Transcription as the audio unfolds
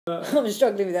I'm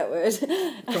struggling with that word.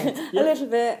 Yeah. A little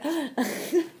bit.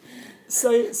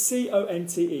 Say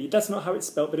C-O-N-T-E. That's not how it's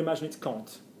spelled, but imagine it's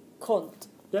compte. Compte.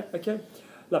 Yeah, okay.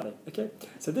 Lovely, okay.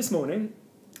 So this morning,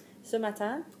 Ce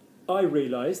matin, I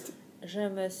realised je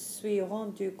me suis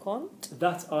rendu compte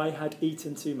that I had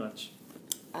eaten too much.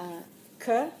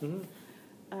 que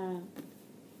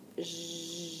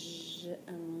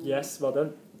Yes, well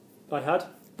done. I had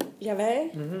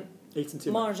j'avais eaten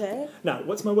too much. mangé Now,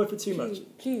 what's my word for too much?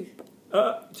 plus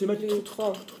Too much?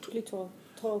 trop.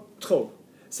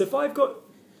 So if I've got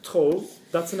trop,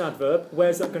 that's an adverb.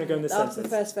 Where's that going to go in the That's sentence?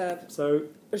 the first verb. So,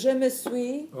 Je me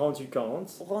suis rendu compte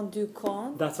rendu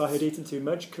compte that I had eaten too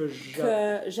much, que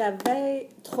j'avais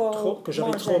trop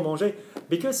j'avais trop mangé.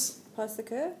 Because Parce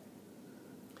que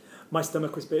my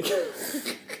stomach was big.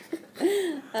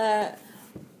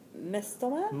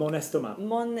 Mon estomac.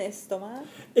 Mon estomac.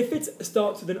 If it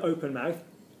starts with an open mouth,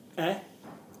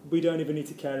 we don't even need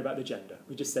to care about the gender.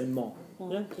 We just say mon.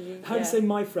 Yeah? How do you say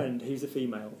my friend who's a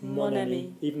female? Mon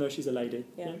ami. Even though she's a lady.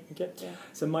 Yeah. Okay. Yeah.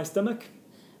 So my stomach.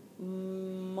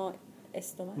 Mon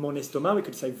estomac. Mon estomac. We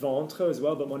could say ventre as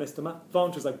well, but mon estomac.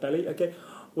 Ventre is like belly. Okay.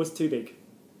 Was too big.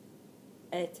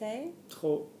 Était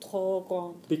Trop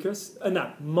grand. Because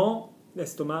now mon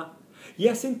estomac.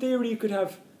 Yes, in theory you could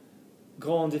have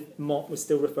grand if mon was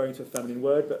still referring to a feminine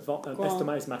word, but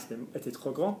estomac is masculine. Était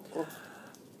trop grand.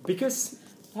 Because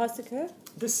Parce que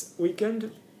this weekend,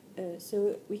 ce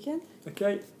week-end,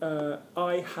 okay,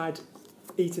 I had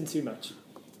eaten too much.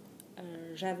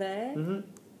 J'avais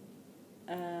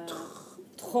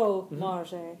trop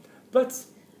mangé. But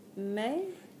Mais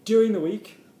during the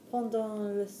week, pendant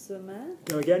la semaine,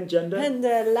 go again, gender.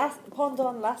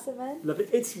 pendant la semaine, Lovely.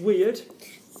 It's weird,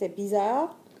 c'est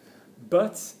bizarre,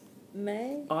 but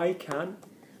mais I can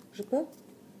je peux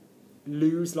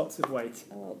lose lots of weight.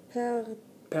 perdre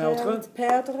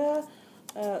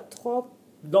trop,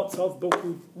 Lots of,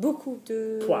 beaucoup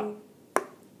de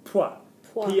poids.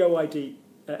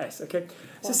 P-O-I-D-S, okay?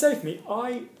 So say for me,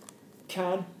 I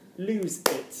can lose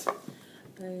it.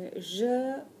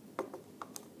 Je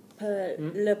peux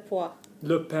le poids.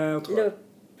 Le perdre. Le The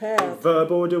perdre.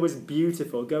 verb order was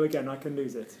beautiful. Go again, I can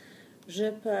lose it. Je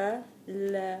peux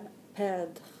le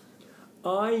perdre.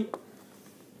 I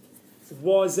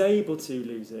was able to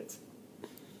lose it.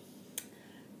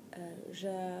 Je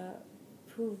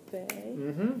pouvais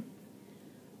Mm-hmm.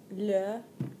 le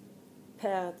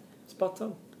perdre. Spot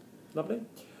on. Lovely.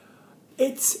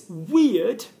 It's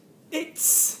weird.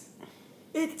 It's.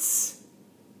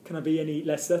 Can I be any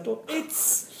less subtle?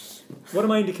 It's. What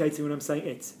am I indicating when I'm saying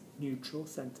it's? Neutral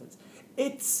sentence.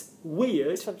 It's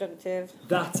weird Subjunctive.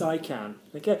 that I can.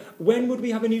 Okay. When would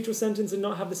we have a neutral sentence and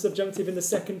not have the subjunctive in the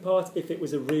second part? If it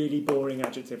was a really boring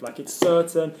adjective, like it's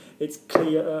certain, it's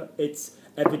clear, it's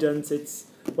evident, it's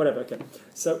whatever. Okay.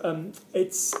 So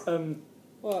it's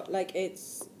What? Like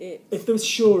it's it. if there was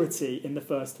surety in the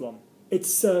first one,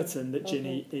 it's certain that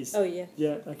Ginny is. Oh yeah.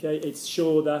 Yeah. Okay. It's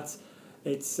sure that.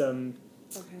 It's Okay.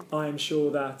 I am sure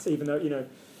that, even though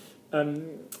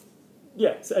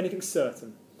yeah. So anything's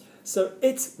certain. So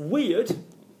it's weird.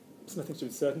 It's nothing to do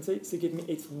with certainty. So give me.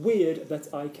 It's weird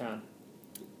that I can.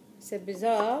 C'est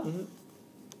bizarre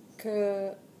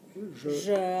que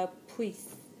je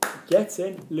puisse Get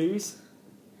in, lose.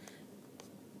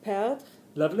 perdre.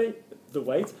 Lovely. The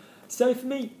weight. So for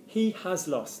me, he has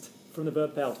lost from the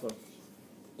verb perdre.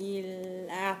 Il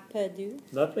a perdu.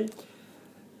 Lovely.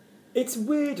 It's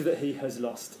weird that he has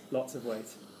lost lots of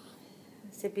weight.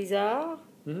 C'est bizarre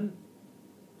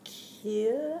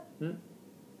qu'il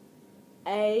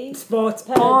ait Spot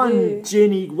perdu. on,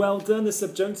 Ginny. Well done. The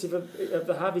subjunctive of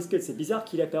the have is good. C'est bizarre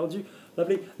qu'il ait perdu.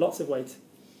 Lovely. Lots of weight.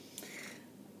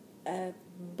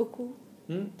 Beaucoup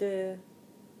de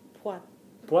poids.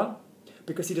 Why?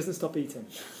 Because he doesn't stop eating.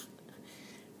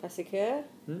 Parce que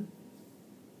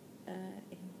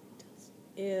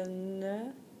il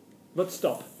ne But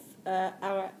stop.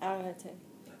 arrête.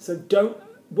 So don't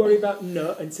worry about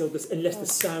no unless the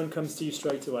sound comes to you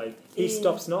straight away. He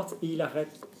stops not. Il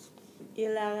arrête.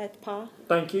 Il n'arrête pas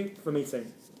Thank you for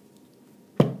meeting.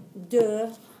 de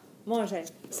manger.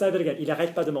 Say that again. Il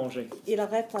arrête pas de manger. Il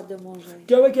n'arrête pas de manger.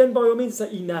 Go again by all means. Say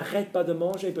il n'arrête pas de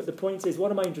manger. But the point is,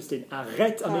 what am I interested in?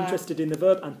 Arrête. I'm interested in the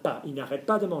verb and pas. Il n'arrête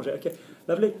pas de manger. Okay,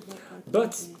 lovely.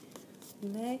 But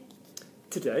Mais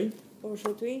today,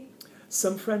 aujourd'hui,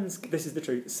 some friends. This is the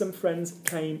truth. Some friends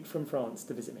came from France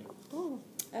to visit me.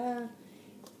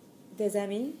 des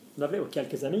amis Lovely. Or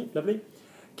quelques amis. Lovely.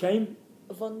 Came.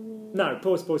 vont No.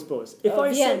 Pause. If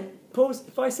I viennent. said pause.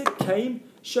 If I said came,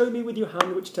 show me with your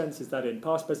hand which tense is that in.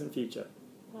 Past, present, future.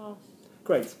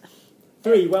 Great.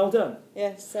 3. Well done.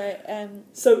 Yes.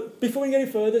 So before we go any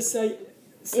further, say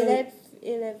So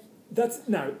élève. that's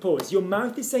now pause. Your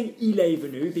mouth is saying il est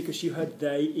venu because you heard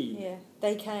they, il. Yeah,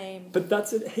 they came. But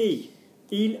that's a he.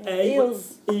 Il est.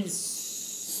 Ils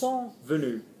sont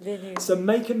venus. So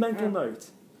make a mental note.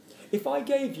 If I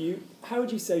gave you, how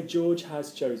would you say George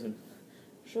has chosen?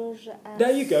 George a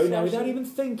There you go. choisi. Now, without even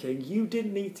thinking, you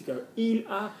didn't need to go il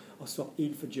a, or swap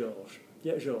il for George.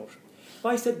 Yeah, George. If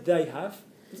I said they have,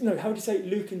 no, how would you say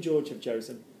Luke and George have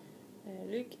chosen?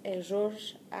 Luc et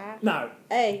George a No.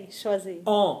 choisi.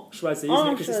 En choisi, isn't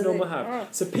it? Because it's normal have.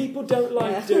 So people don't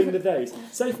like doing the theys.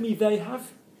 Say for me, they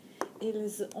have.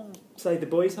 Ils ont. Say the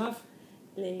boys have.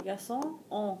 Les garçons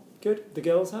ont. Good. The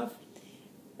girls have.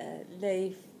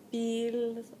 Les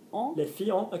filles ont. Les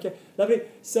filles ont. Okay. Lovely.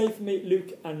 Say for me,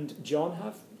 Luke and John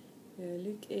have.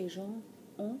 Luc et Jean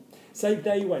ont. Say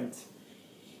they went.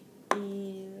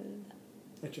 Ils.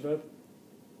 Extra verb.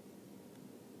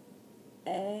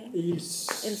 Ils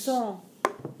sont.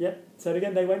 Yeah. Say it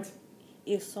again. They went.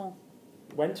 Ils sont.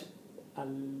 Went.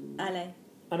 Allés.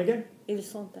 And again. Ils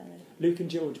sont allés. Luke and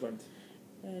George went.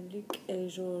 Luc et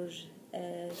George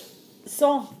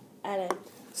sont allés.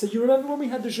 So you remember when we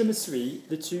had the je me suis,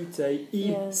 the tu te,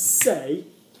 il say,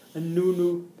 and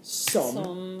nous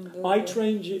sommes. I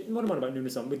trained you. What am I about nous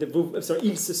sommes? With the sorry,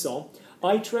 ils se sont.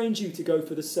 I trained you to go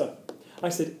for the se. I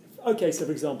said, okay. So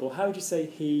for example, how would you say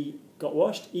he got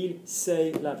washed? Il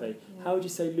s'est lavé. How would you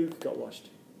say Luke got washed?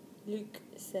 Luc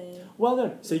s'est. Well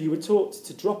done. So you were taught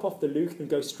to drop off the Luke and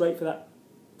go straight for that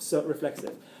se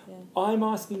reflexive. Yeah. I'm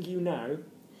asking you now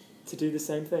to do the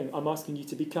same thing. I'm asking you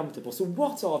to be comfortable. So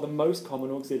what are the most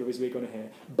common auxiliaries we're going to hear?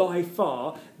 By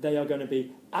far, they are going to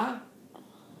be a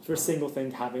for a single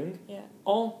thing having,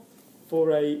 en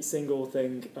for a single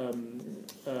thing.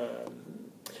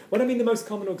 When I mean the most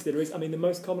common auxiliaries, I mean the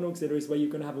most common auxiliaries where you're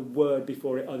going to have a word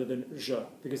before it other than je,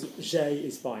 because j'ai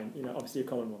is fine, obviously a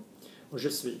common one, or je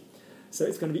suis. So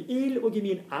it's going to be il will give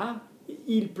me an a,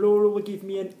 il plural will give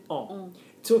me an en.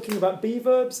 Talking about be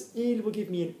verbs, il will give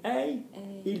me an a,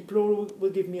 il plural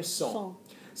will give me a son.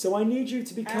 So I need you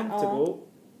to be comfortable,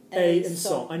 a and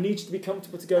son. I need you to be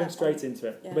comfortable to go straight into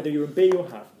it, whether you're in be or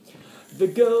have. The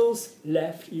girls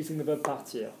left using the verb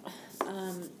partir.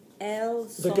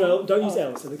 Elles the girl, don't use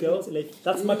L, so the girls,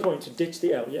 that's my point, to ditch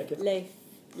the L. Yeah, good.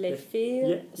 Les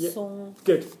filles sont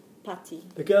good. parties.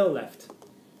 The girl left.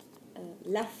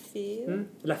 La fille.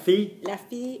 La fille. La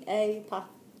fille est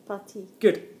partie.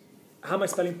 Good. How am I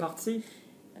spelling partie?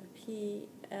 P-A-R-T-I-E.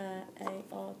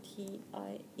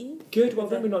 Good. Well,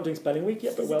 then we're not doing spelling week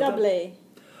yet, but well double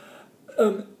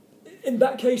done. In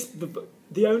that case,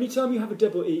 the only time you have a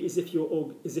double E is if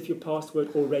your past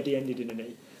word already ended in an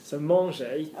E. So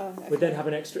manger would then have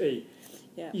an extra E.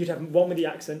 Yeah. You'd have one with the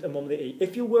accent and one with the E.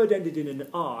 If your word ended in an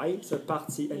I, so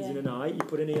partie ends in an I, you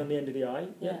put an E on the end of the I.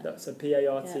 That's a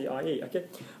P-A-R-T-I-E. Okay.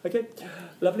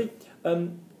 Lovely.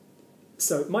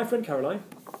 So my friend Caroline.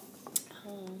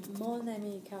 Mon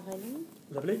amie Caroline.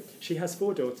 Lovely. She has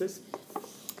 4 daughters.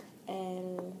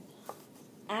 Elle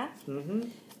a.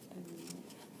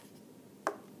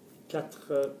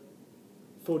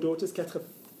 4 daughters, 4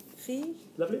 filles.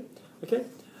 Lovely. Okay.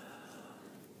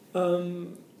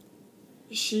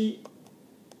 She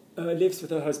lives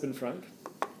with her husband Frank.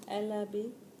 Elle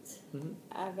habite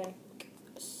avec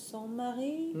son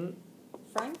mari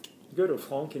Frank. Good, or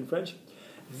Frank in French.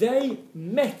 They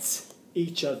met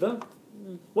each other.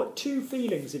 What 2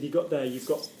 feelings have you got there? You've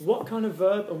got what kind of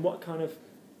verb and what kind of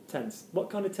tense? What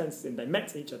kind of tense in they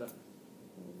met each other?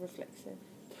 Reflexive.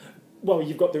 Well,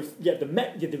 you've got the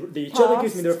met the each other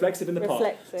gives me the reflexive in the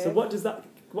past. So what does that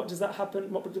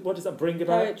happen? What does that bring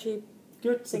about? Poetry.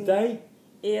 Good. So they.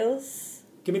 Ils.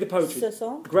 Give me the poetry. Se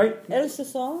sont. Great. Elles se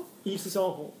sont. Ils se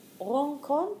sont.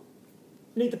 Rencontrés.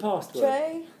 Need the past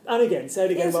word. And again, say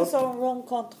it again. Ils se sont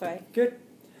rencontrés. Good.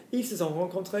 Ils se sont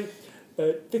rencontrés.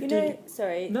 50.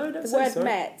 The word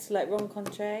met, like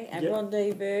rencontré and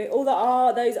rendezvous, all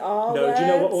those are No, words. do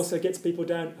you know what also gets people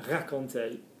down?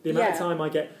 Raconter. The amount of time I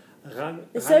get.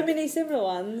 There's so many similar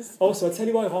ones. Also, I'll tell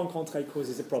you why rencontrer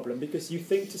causes a problem, because you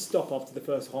think to stop after the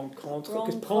first rencontre,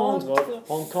 because prendre,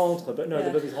 rencontre, but no, the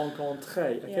verb is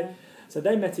rencontrer. Okay? So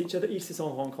they met each other, ils se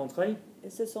sont rencontrés.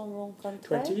 Ils se sont rencontrés.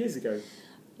 20 years ago.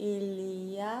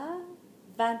 Il y a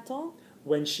 20 ans.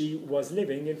 When she was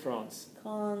living in France.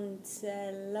 Quand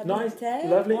elle habitait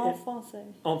en France.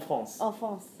 En France. En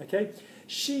France. Okay.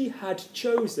 She had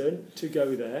chosen to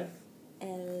go there.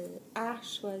 Elle a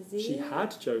choisi. She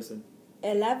had chosen.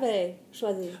 Elle avait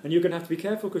choisi. And you're going to have to be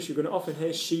careful, because you're going to often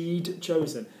hear she'd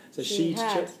chosen. So she'd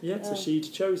so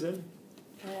she'd chosen.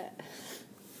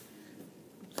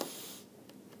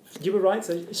 You were right.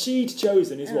 So she'd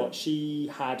chosen is what she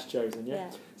had chosen.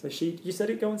 Yeah. So she, you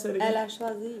said it, go on, say it again. Elle a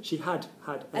choisi. She had.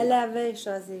 Elle avait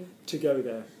choisi. To go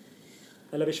there.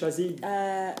 Elle avait choisi.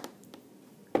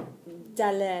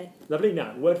 D'aller. Lovely,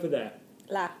 now, word for there.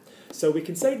 Là. So we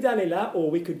can say d'aller là,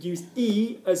 or we could use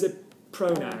I as a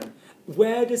pronoun.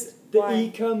 Where does the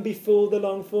I come before the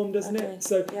long form, doesn't it?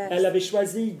 So, yes. Elle avait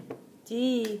choisi.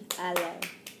 D'y aller.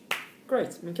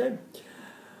 Great, okay.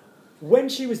 When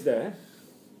she was there.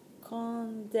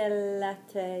 Quand elle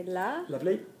était là.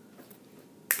 Lovely.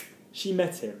 She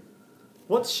met him.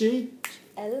 What's she?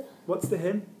 Elle. What's the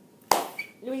him?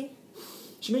 Lui.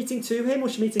 She meeting to him or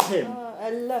she meeting him?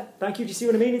 Elle. Thank you. Do you see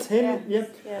what I mean? It's him. Yes.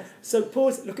 Yeah. Yes. So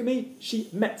pause. Look at me. She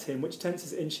met him. Which tense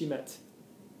is it in? She met.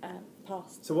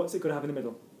 Past. So what's it got to have in the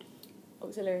middle?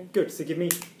 Auxiliary. Good. So give me.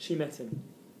 She met him.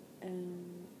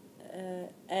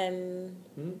 Elle.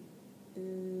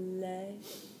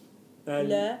 Elle.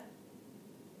 Le.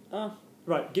 Oh.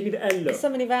 Right. Give me the elle. So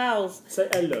many vowels. Say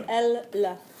elle. Elle.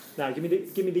 Le. Now give me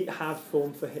the have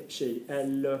form for she.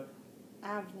 Elle.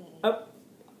 Avait. Oh.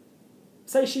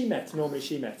 Say she met. Normally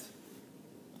she met.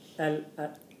 Elle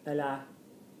a.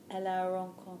 Elle a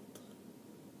rencontré.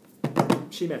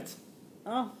 She met.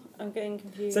 Oh, I'm getting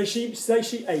confused. Say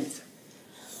she ate.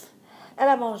 Elle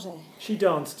a mangé. She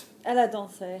danced. Elle a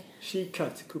dansé. She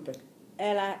cut. Coupé.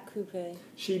 Elle a coupé.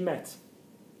 She met.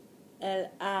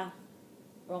 Elle a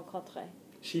rencontré.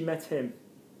 She met him.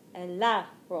 Elle l'a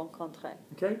rencontré.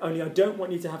 Okay? Only I don't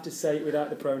want you to have to say it without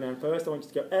the pronoun first. I want you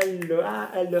to go elle.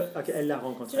 Okay, elle l'a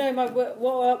rencontré. Do you know,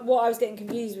 what I was getting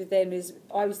confused with then is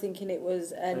I was thinking it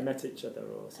was They met each other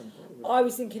or something. I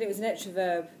was thinking it was an extra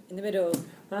verb in the middle.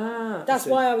 Ah, that's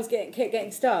why I was kept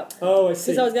getting stuck. Oh, I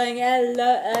see. Because I was going elle,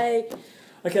 a.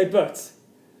 Okay, but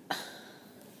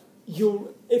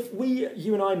if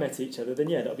you and I met each other, then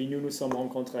yeah, that would be nous nous sommes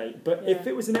rencontrés. But if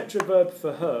it was an extra verb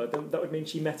for her, then that would mean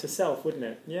she met herself, wouldn't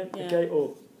it? Yeah. Okay.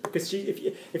 Or because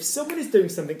if someone is doing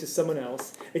something to someone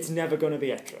else, it's never going to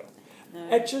be extra. No.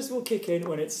 Extras will kick in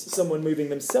when it's someone moving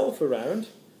themselves around,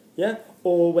 yeah,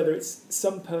 or whether it's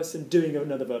some person doing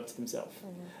another verb to themselves.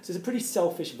 Mm-hmm. So it's a pretty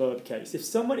selfish verb case.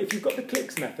 If you've got the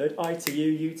clicks method, I to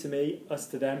you, you to me, us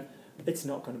to them, it's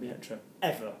not going to be extra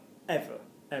ever.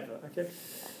 Okay.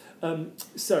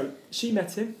 So she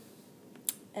met him.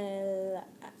 Elle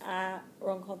a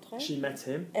rencontré. She met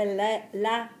him. Elle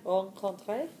l'a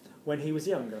rencontré. When he was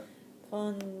younger.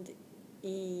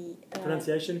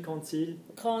 Pronunciation, quand il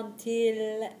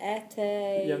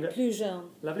était younger. Plus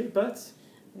jeune. Lovely, but?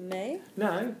 Mais.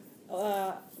 Now?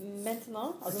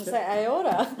 Maintenant. I was going to say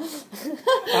ahora.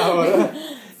 Ahora.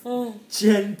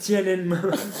 Tienen.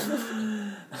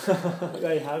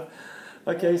 There you have.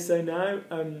 Okay, so now...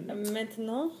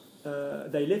 Maintenant.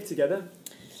 They live together.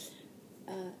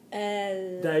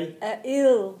 Ils live.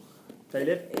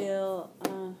 Ils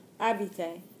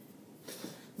habitaient.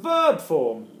 Verb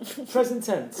form. Present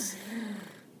tense.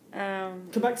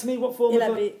 Come back to me. What form of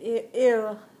verb?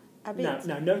 Ils habitent.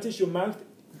 Now, notice your mouth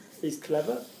is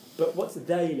clever, but what's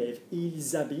they live?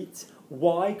 Ils habitent.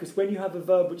 Why? Because when you have a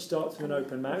verb which starts with an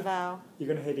open mouth, you're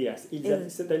going to hear the S.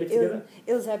 So they live together.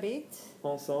 Ils habitent.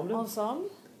 Ensemble.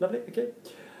 Lovely. Okay.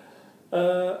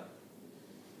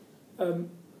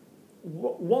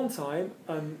 One time,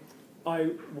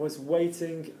 I was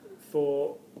waiting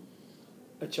for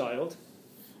a child.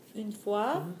 Une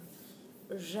fois,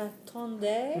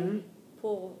 j'attendais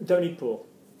pour... Don't need pour.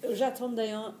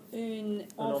 J'attendais un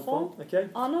enfant. Okay.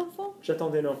 Un enfant.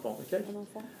 J'attendais un enfant. Okay. Un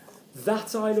enfant.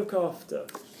 That I look after.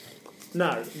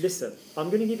 Now, listen. I'm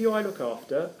going to give you I look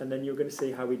after, and then you're going to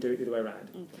see how we do it the other way around.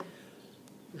 Okay.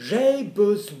 J'ai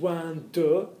besoin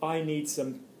de... I need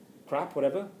some crap,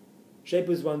 whatever. J'ai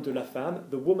besoin de la femme.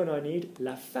 The woman I need.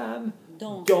 La femme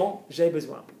dont j'ai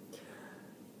besoin.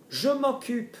 Je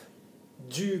m'occupe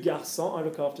du garçon. I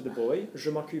look after the boy. Je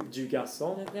m'occupe du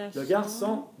garçon. Le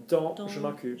garçon dont je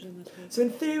m'occupe. So in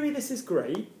theory this is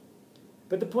great,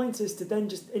 but the point is to then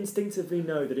just instinctively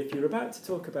know that if you're about to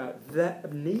talk about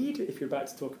that need, if you're about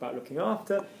to talk about looking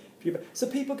after, so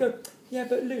people go, yeah,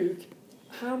 but Luke,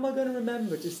 how am I going to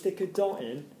remember to stick a dot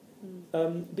in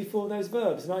before those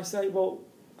verbs? And I say, well,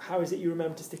 how is it you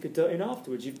remember to stick a dot in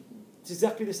afterwards? It's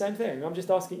exactly the same thing. I'm just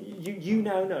asking, you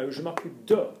now know, je m'occupe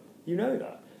de. You know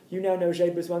that. You now know j'ai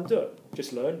besoin de.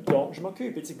 Just learn dont je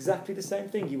m'occupe. It's exactly the same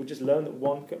thing. You will just learn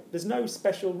that there's no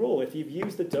special rule. If you've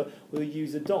used the de or you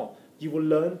use a dont, you will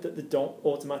learn that the dont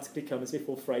automatically comes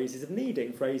before phrases of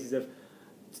needing, phrases of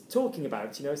talking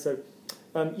about, so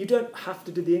you don't have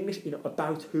to do the English,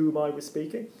 about whom I was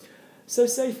speaking. So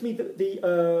say for me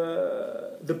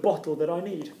the bottle that I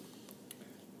need.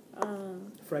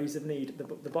 Phrase of need,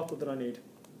 the bottle that I need.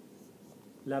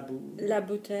 La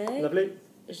bouteille. Lovely.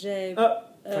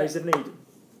 Phrase of need.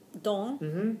 dont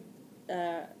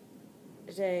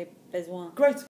j'ai besoin. Great.